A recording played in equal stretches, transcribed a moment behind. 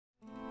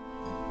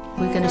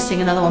we're going to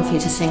sing another one for you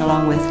to sing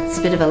along with. It's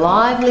a bit of a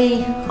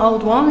lively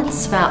old one.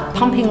 It's about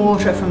pumping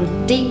water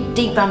from deep,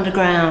 deep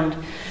underground,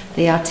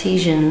 the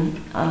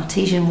artesian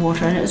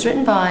water, and it was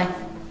written by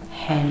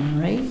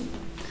Henry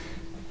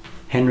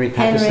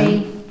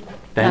Patterson.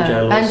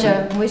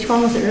 Banjo. Which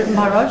one was it written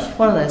by, Rog?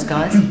 One of those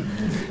guys.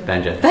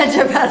 Banjo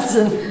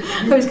Patterson.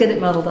 I always get it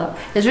muddled up.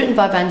 It was written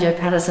by Banjo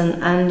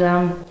Patterson, and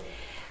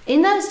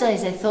in those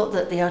days they thought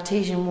that the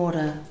artesian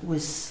water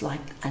was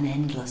like an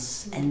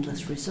endless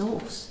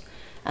resource,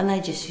 and they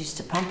just used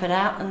to pump it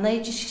out and they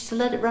just used to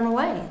let it run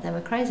away. They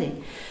were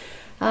crazy.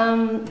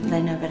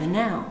 They know better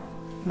now,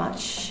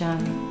 much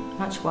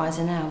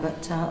wiser now,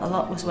 but a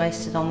lot was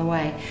wasted on the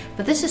way.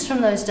 But this is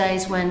from those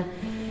days when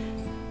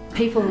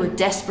people were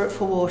desperate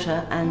for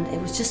water and it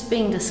was just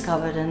being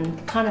discovered,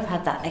 and kind of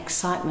had that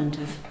excitement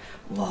of,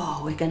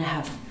 whoa, we're going to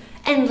have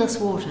endless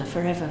water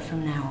forever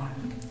from now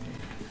on.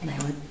 And they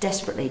were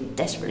desperately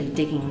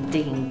digging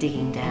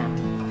down.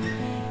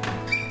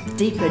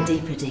 Deeper.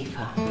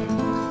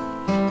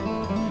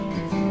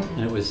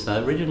 And it was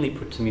originally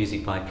put to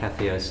music by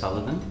Cathy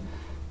O'Sullivan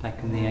back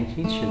in the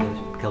 80s. She was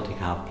a Celtic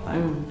harp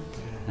player.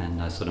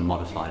 And I sort of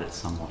modified it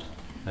somewhat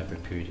over a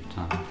period of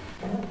time.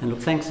 And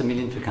look, thanks a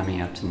million for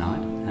coming out tonight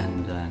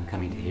and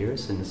coming to hear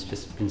us, and it's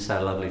just been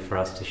so lovely for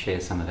us to share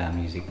some of our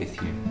music with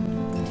you.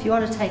 If you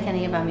want to take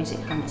any of our music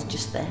home, it's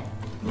just there.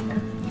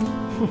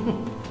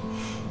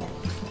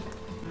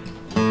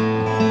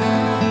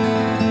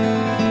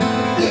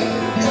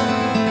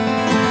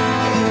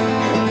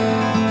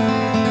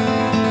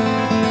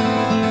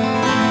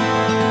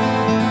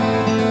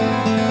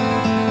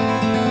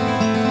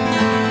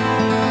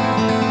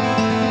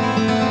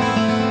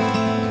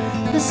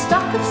 The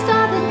stock have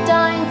started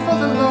dying, for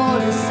the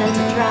Lord has sent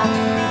a drought,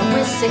 and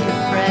we're sick of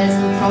prayers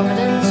and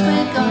providence,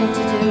 we're going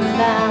to do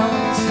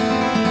without.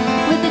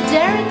 With the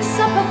derricks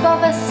up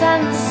above us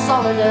and the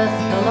solid earth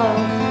below,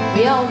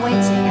 we are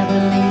waiting at the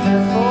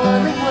lever for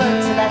the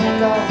word to let her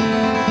go.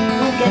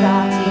 We'll get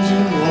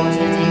artesian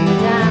water deeper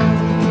down,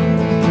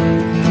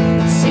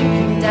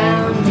 sinking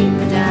down,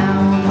 deeper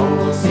down,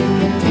 oh,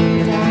 sinking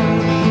deeper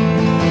down,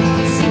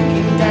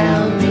 sinking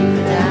down,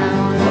 deeper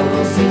down,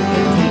 oh,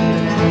 sinking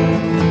deeper down.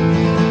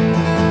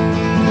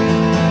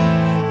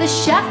 The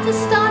shaft has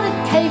started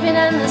caving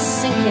and the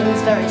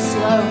sinking's very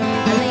slow,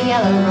 and the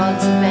yellow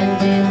rods are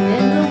bending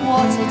in the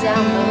water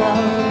down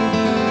below.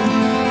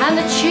 And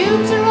the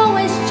tubes are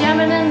always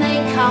jamming and they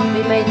can't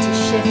be made to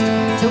shift,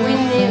 till we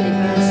nearly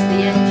burst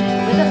the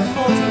engine with a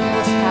 40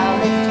 horsepower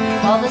lift,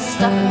 while the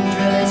stubborn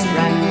drill is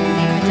ramming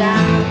deeper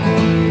down,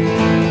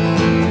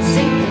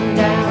 sinking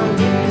down,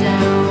 deeper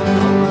down,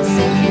 oh,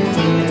 sinking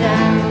deeper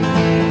down,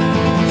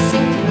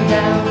 sinking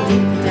down,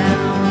 deeper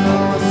down,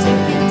 oh,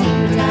 sinking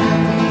deeper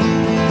down.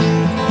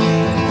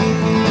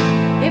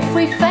 If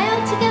we fail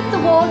to get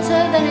the water,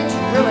 then it's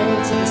ruin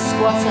to the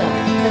squatter,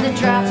 for the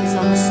drought is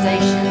on the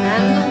station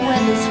and the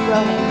weather's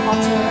growing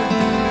hotter.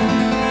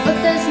 But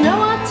there's no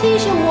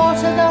artesian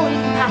water, though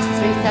we've passed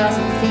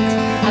 3,000 feet,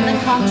 and the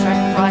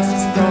contract price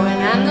is growing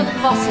and the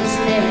boss is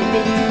nearly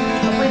beat,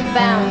 but we're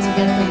bound to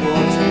get the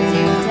water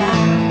deep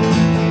down,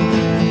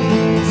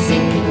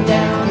 sinking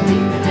down,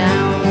 deeper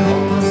down,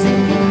 oh,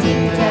 sinking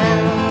deeper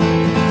down,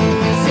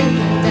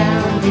 sinking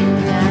down,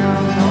 deeper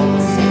down, oh,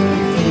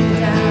 sinking deeper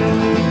down.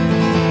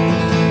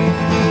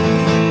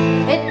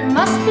 It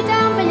must be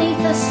down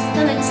beneath us,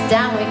 then it's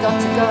down we got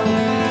to go,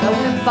 though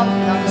we're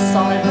bumping on the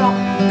solid rock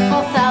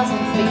 4,000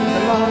 feet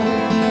below.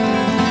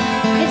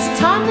 It's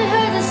time they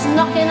heard us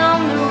knocking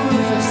on the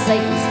roof of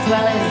Satan's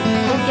dwelling.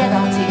 We'll get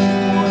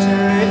artesian water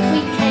if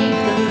we cave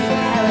the roof of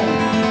hell in.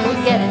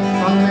 We'll get it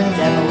from the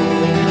devil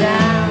deeper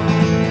down,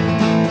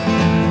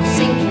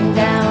 sinking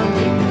down,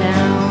 deeper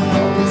down,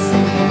 oh,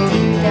 sinking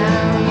deeper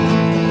down,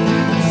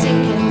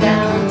 sinking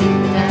down,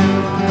 deeper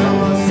down,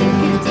 oh,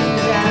 sinking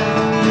deeper down.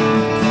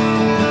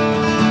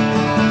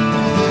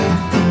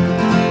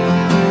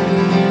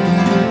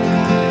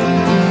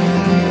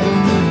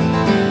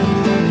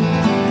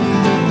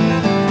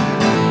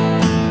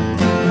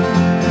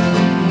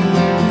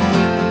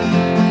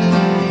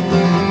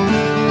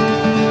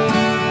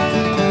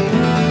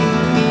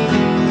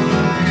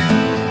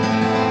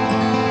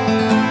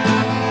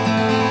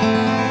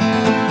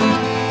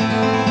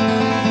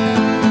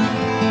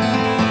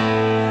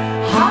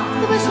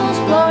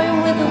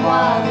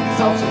 Wild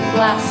exultant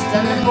blast,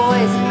 and the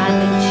boys are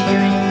madly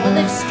cheering, for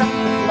they've struck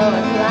the flow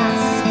at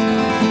last.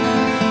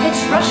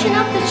 It's rushing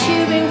up the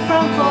tubing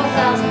from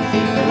 4,000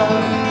 feet below,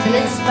 till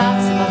it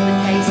spouts above the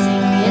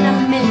casing in a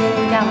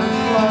 1,000,000 gallon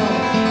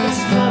flow.